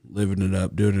living it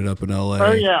up, doing it up in LA.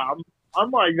 Oh yeah,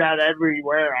 I'm like that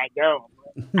everywhere I go.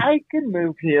 I can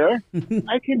move here.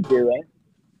 I can do it.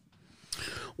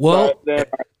 Well, but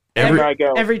then I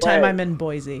go Every time "Wait, I'm in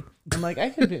Boise, I'm like, I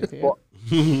can do it.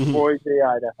 Boise,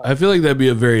 Idaho. I feel like that'd be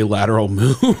a very lateral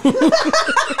move.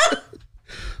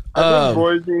 I think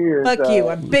Boise is, Fuck you,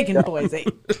 I'm big in Boise.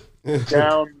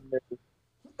 down.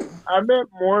 I bet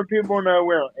more people know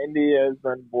where Indy is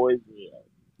than Boise is.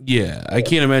 Yeah, I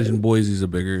can't imagine Boise's a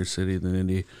bigger city than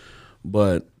Indy,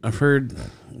 but I've heard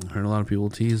a lot of people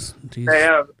tease. They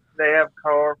have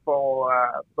colorful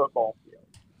football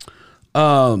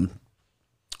fields.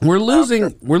 We're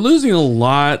losing a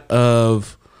lot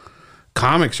of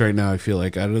comics right now. I feel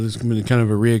like I know this has been kind of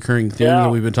a reoccurring thing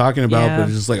that we've been talking about, but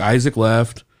it's just like Isaac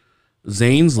left,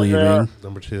 Zane's leaving.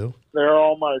 Number 2. They're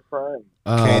all my friends.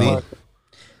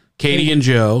 Katie and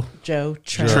Joe,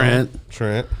 Trent.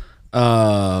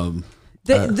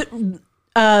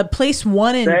 Place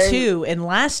 1 and 2 in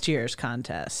last year's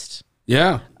contest.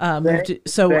 Yeah.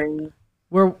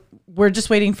 We're just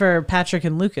waiting for Patrick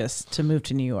and Lucas to move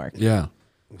to New York. Yeah.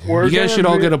 You guys should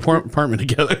all get an apartment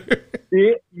together.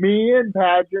 Me and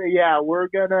Patrick,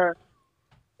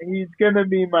 he's gonna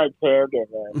be my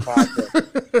caregiver,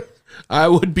 Patrick. I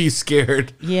would be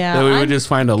scared. Yeah, that we would just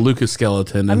find a Lucas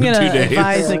skeleton I'm in 2 gonna days.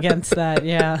 advise against that.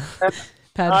 Yeah,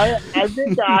 I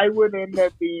think I would end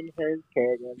up being his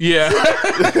caregiver.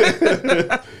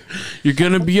 Yeah, you're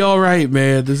gonna be all right,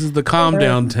 man. This is the calm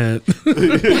down tent.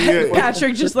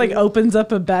 Patrick just like opens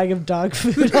up a bag of dog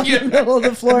food on the middle of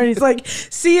the floor, and he's like,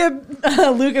 "See ya,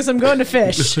 Lucas. I'm going to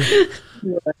fish."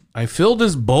 I filled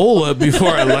his bowl up before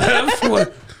I left.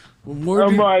 What more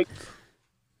I'm like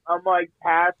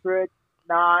Patrick,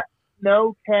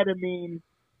 no ketamine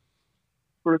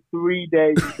for 3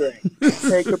 days straight.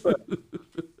 Take a break.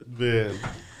 Man.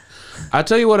 I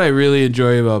tell you what I really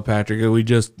enjoy about Patrick, and we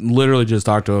just literally just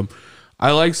talked to him.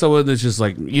 I like someone that's just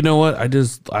like, you know what?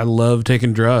 I love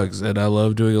taking drugs, and I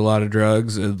love doing a lot of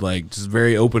drugs, and like just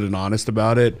very open and honest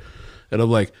about it. And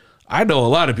I'm like, I know a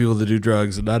lot of people that do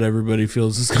drugs, and not everybody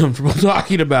feels as comfortable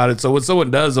talking about it. So when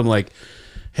someone does, I'm like,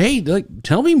 hey, like,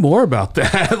 tell me more about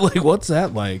that. Like, what's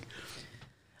that like?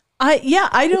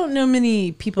 I don't know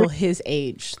many people his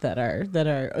age that are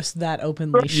that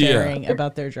openly sharing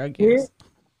about their drug use.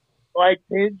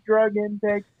 His drug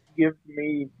intake gives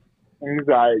me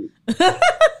anxiety.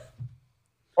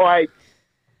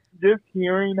 Just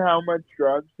hearing how much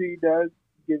drugs he does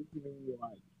gets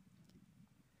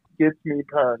me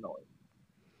paranoid.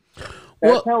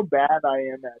 That's how bad I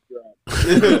am at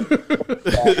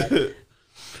drugs.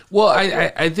 Well,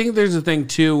 I think there's a thing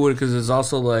too, because it's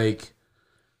also like,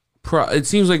 it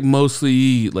seems like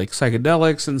mostly like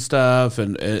psychedelics and stuff,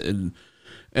 and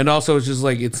also it's just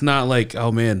like, it's not like,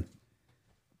 oh man,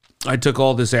 I took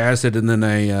all this acid and then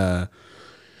I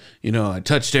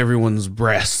touched everyone's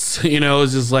breasts.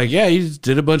 It's just like, yeah, you just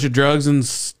did a bunch of drugs and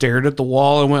stared at the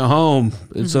wall and went home.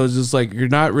 And so it's just like, you're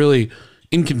not really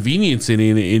inconveniencing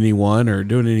anyone or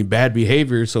doing any bad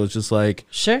behavior. So it's just like,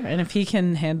 sure. And if he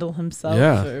can handle himself,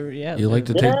 you like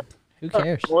to take. Who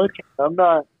cares? I'm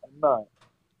not,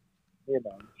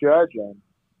 judging.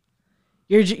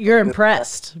 You're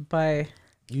impressed by.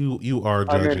 You are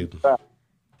judging.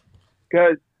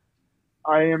 Because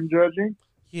I am judging.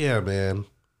 Yeah, man.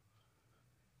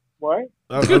 What?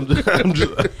 I'm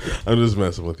just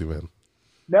messing with you, man.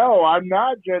 No, I'm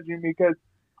not judging because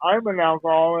I'm an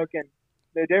alcoholic, and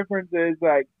the difference is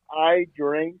like I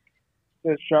drink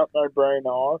to shut my brain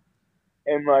off,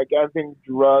 and like I think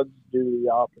drugs do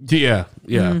the opposite. Yeah.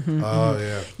 Oh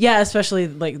yeah. Yeah, especially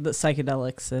like the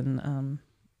psychedelics and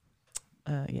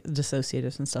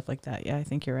dissociatives and stuff like that. Yeah, I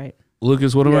think you're right.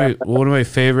 Lucas, one of my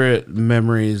favorite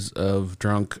memories of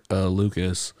drunk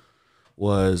Lucas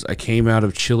was I came out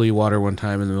of Chili Water one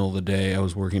time in the middle of the day. I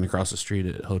was working across the street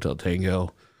at Hotel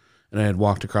Tango, and I had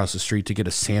walked across the street to get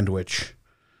a sandwich.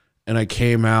 And I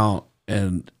came out,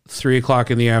 and 3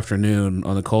 o'clock in the afternoon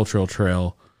on the Cultural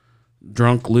Trail,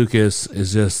 drunk Lucas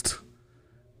is just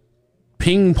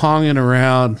ping-ponging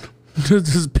around,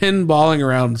 just pinballing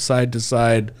around side to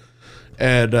side.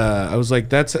 And I was like,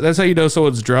 that's how you know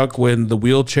someone's drunk, when the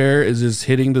wheelchair is just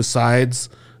hitting the sides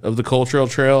of the Cultural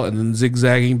Trail and then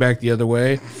zigzagging back the other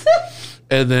way.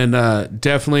 And then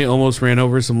definitely almost ran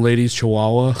over some lady's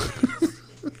chihuahua.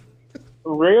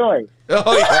 Really?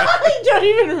 Oh, yeah. I don't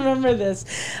even remember this.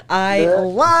 I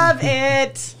love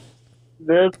it.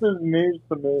 This is news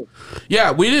to me.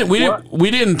 Yeah, we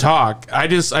didn't talk. I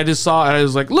just saw it. I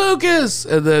was like, Lucas,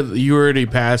 and then you already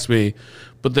passed me.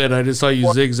 But then I just saw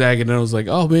you zigzagging, and I was like,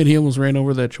 oh man, he almost ran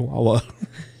over that chihuahua.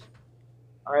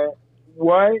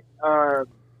 What?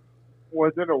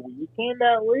 Was it a weekend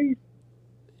at least?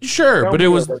 Sure, but it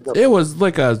was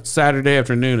like a Saturday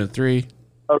afternoon at 3.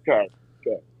 Okay,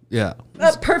 good. Yeah.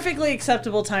 A perfectly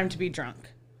acceptable time to be drunk.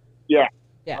 Yeah.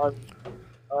 Yeah. I'm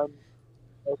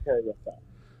okay with that.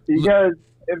 Because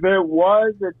if it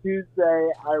was a Tuesday,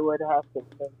 I would have to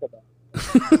think about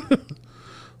it.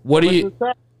 What do you?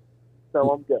 So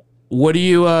I'm good. What do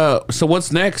you? So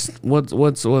what's next? What's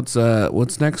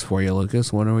next for you,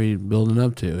 Lucas? What are we building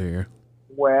up to here?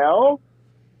 Well,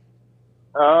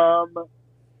 I'm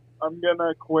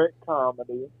gonna quit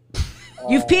comedy.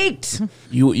 You've peaked.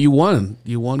 You won.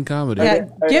 You won comedy. Yeah,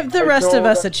 give the I rest of told-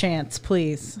 us a chance,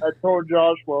 please. I told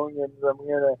Josh Williams I'm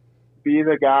gonna be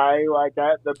the guy like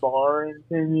at the bar in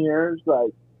 10 years.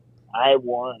 Like, I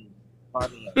won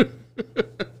money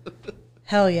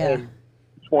Hell yeah. in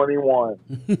 21.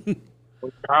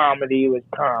 When comedy was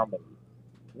comedy.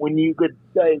 When you could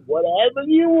say whatever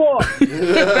you want.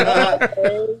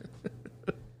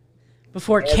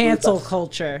 Before cancel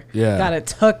culture Yeah. got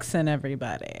its hooks in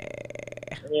everybody.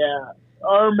 Yeah.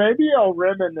 Or maybe I'll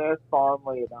reminisce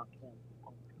fondly about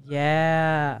cancel.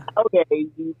 Yeah. Nowadays,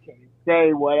 you can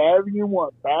say whatever you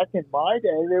want. Back in my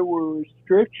day, there were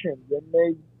restrictions that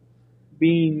made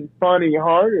being funny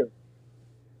harder.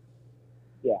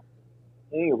 Yeah.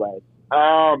 Anyway,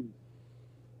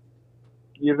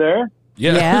 you there?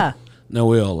 Yeah. No,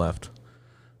 we all left.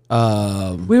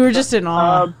 We were just in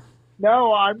awe.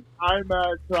 No, I'm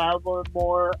traveling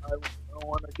more. I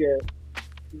want to get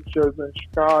some shows in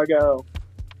Chicago.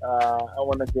 I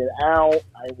want to get out.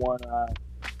 I want to,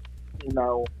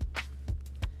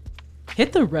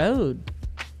 Hit the road.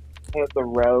 hit the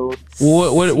road.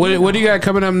 What do you got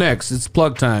coming up next? It's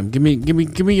plug time. Give me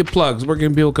your plugs. Where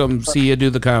can people come see you do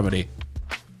the comedy?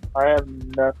 I have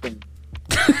nothing.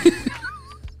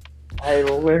 I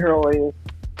literally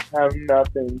have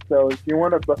nothing. So if you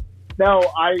want to, no,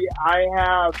 I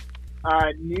have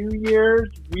New Year's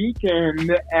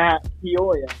weekend at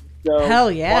Helium. So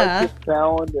Hell yeah. mark your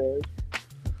calendars.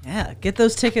 Yeah, get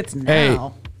those tickets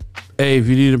now. Hey, if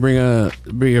you need to bring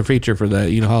a feature for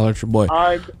that, you know, holler at your boy.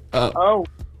 I'm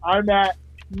at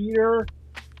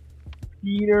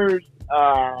Peter's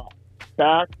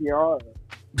backyard.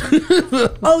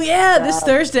 Oh yeah, this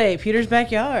Thursday, Peter's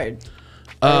backyard,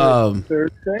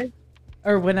 Thursday?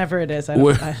 or whenever it is.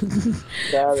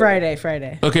 Saturday.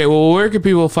 Friday. Okay, well, where can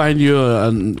people find you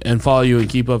and follow you and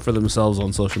keep up for themselves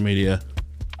on social media?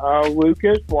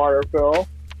 Lucas Waterfill,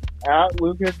 at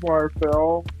Lucas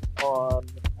Waterfill on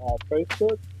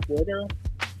Facebook, Twitter,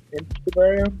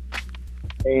 Instagram,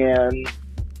 and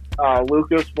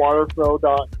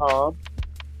lucaswaterfill.com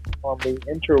on the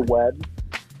interweb.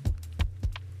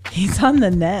 He's on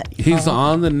the net. He's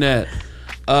on the net.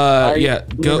 I pay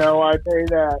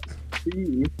that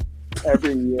fee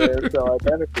every year, so I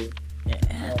benefit.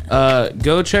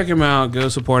 Go check him out. Go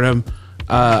support him.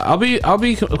 I'll be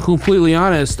completely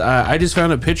honest. I just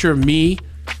found a picture of me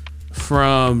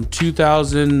from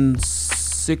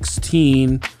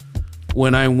 2016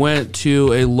 when I went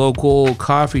to a local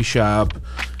coffee shop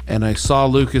and I saw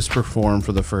Lucas perform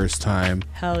for the first time.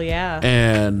 Hell yeah.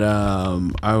 And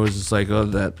I was just like, oh,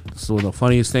 that's one of the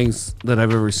funniest things that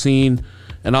I've ever seen.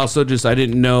 And also just I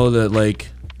didn't know that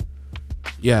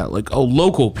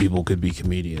local people could be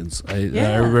comedians.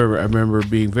 I remember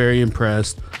being very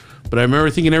impressed. But I remember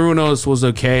thinking everyone else was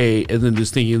okay, and then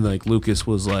just thinking like Lucas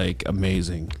was like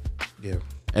amazing. Yeah.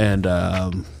 And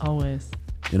Always.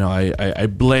 you know, I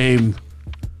blame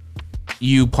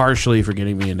you partially for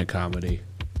getting me into comedy.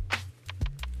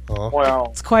 Well,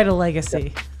 It's quite a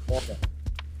legacy.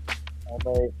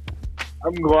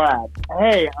 I'm glad.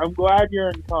 Hey, I'm glad you're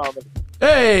in comedy.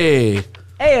 Hey,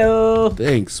 Ayo.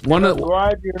 thanks. I'm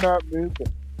glad you're not moving.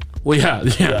 Well,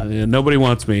 yeah. Nobody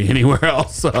wants me anywhere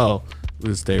else, so I'm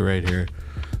gonna stay right here.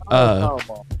 Come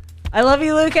on. I love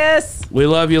you, Lucas. We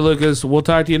love you, Lucas. We'll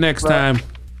talk to you next time.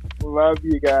 Love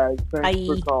you guys. Thanks Bye.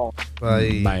 for calling.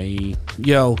 Bye. Bye.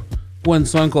 Yo, Gwen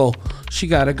Sunkel, she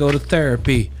gotta go to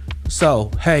therapy.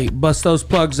 So, hey, bust those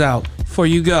plugs out before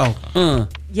you go.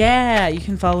 Yeah, you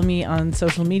can follow me on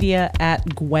social media at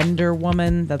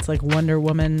Gwenderwoman. That's like Wonder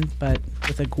Woman, but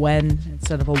with a Gwen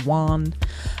instead of a wand.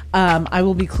 I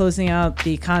will be closing out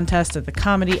the contest at the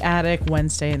Comedy Attic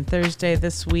Wednesday and Thursday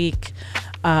this week.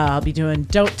 I'll be doing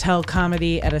Don't Tell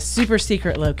Comedy at a super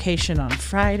secret location on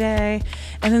Friday.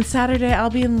 And then Saturday,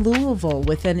 I'll be in Louisville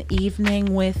with an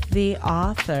evening with the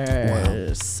authors.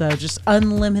 Wow. So just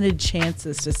unlimited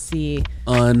chances to see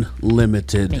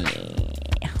Unlimited. me.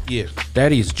 Yeah.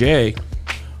 Daddy's Jay.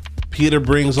 Peter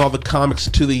brings all the comics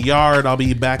to the yard. I'll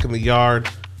be back in the yard.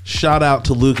 Shout out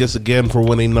to Lucas again for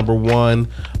winning number 1.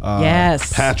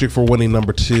 Yes. Patrick for winning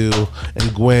number 2.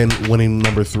 And Gwen winning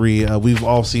number 3. We've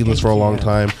all seen this for a long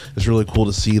time. It's really cool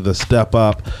to see the step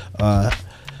up.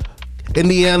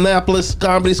 Indianapolis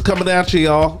comedy's coming at you,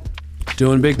 y'all.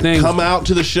 Doing big things. Come out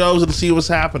to the shows and see what's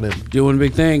happening. Doing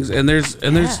big things. And there's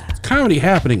comedy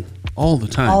happening all the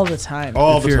time. All the time.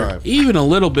 All If the you're time. even a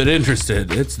little bit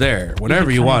interested, it's there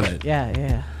whenever you want it.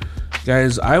 Yeah.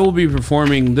 Guys, I will be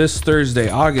performing this Thursday,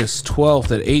 August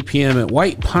 12th at 8 p.m. at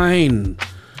White Pines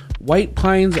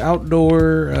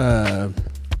Outdoor,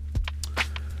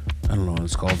 I don't know what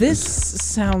it's called. This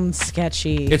sounds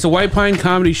sketchy. It's a White Pine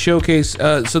Comedy Showcase.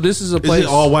 So this is a place. Is it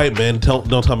all white men? Don't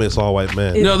tell me it's all white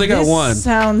men. No, they got this one.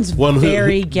 Sounds One who-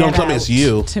 very get don't tell me it's out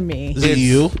you. to me. Is it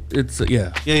you? It's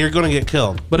yeah. Yeah, you're going to get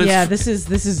killed. But it's, Yeah, this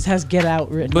is has get out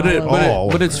written. but all over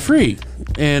it. but it's free,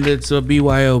 and it's a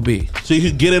BYOB. So you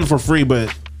could get in for free,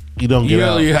 but you don't get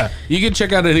out. Yeah, you can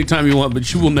check out anytime you want,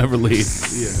 but you will never leave.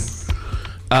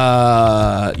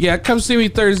 Yeah, come see me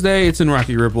Thursday. It's in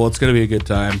Rocky Ripple. It's gonna be a good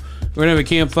time. We're gonna have a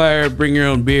campfire. Bring your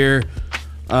own beer.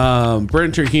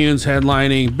 Brent Terhune's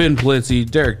headlining. Ben Plitzy,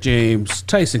 Derek James,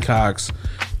 Tyson Cox,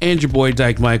 and your boy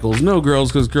Dyke Michaels. No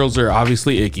girls, because girls are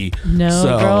obviously icky.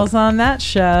 No girls on that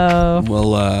show.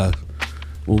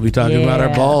 We'll be talking about our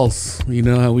Yeah. balls. You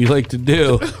know how we like to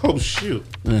do. Oh, shoot.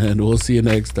 And we'll see you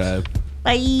next time.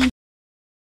 Bye.